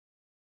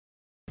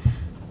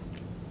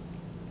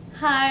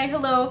Hi,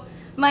 hello.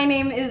 My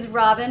name is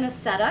Robin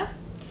Aceta,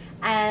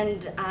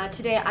 and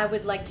today I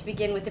would like to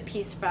begin with a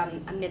piece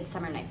from A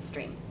Midsummer Night's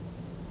Dream.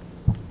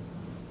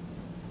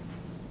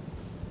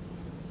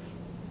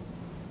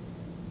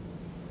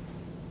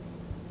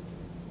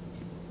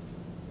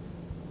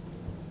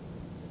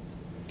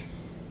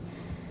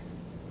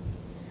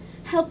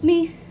 Help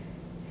me.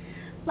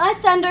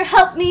 Lysander,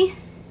 help me.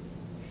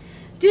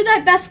 Do thy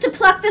best to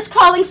pluck this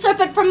crawling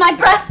serpent from my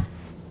breast.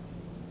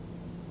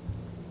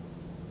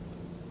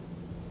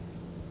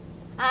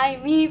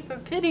 Ay me, for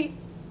pity.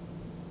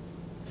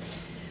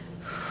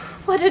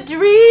 What a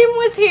dream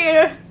was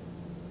here.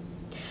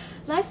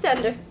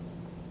 Lysander,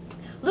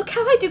 look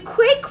how I do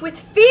quake with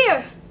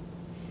fear.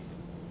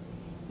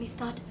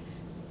 Methought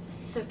the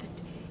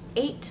serpent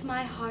ate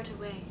my heart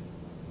away,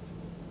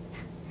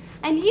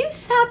 and you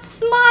sat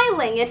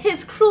smiling at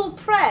his cruel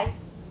prey.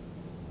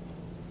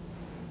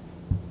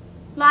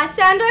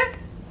 Lysander?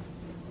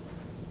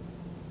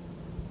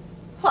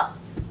 What?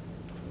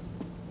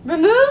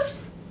 Removed?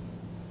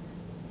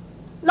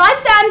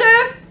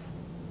 Lysander?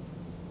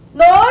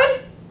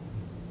 Lord?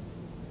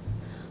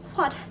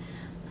 What?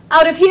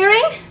 Out of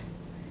hearing?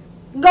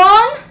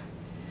 Gone?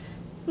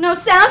 No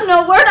sound,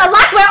 no word,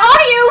 alack, where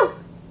are you?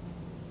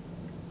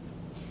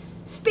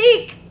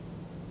 Speak.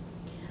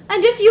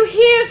 And if you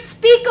hear,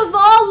 speak of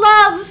all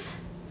loves.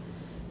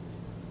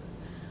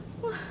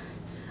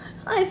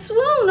 I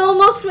swoon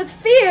almost with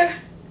fear.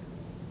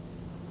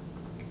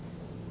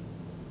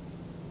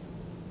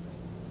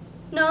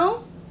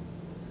 No?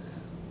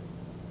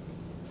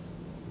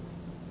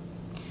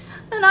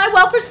 And I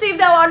well perceive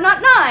thou art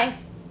not nigh.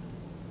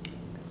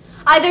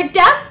 Either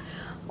death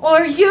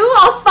or you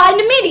I'll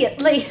find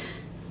immediately.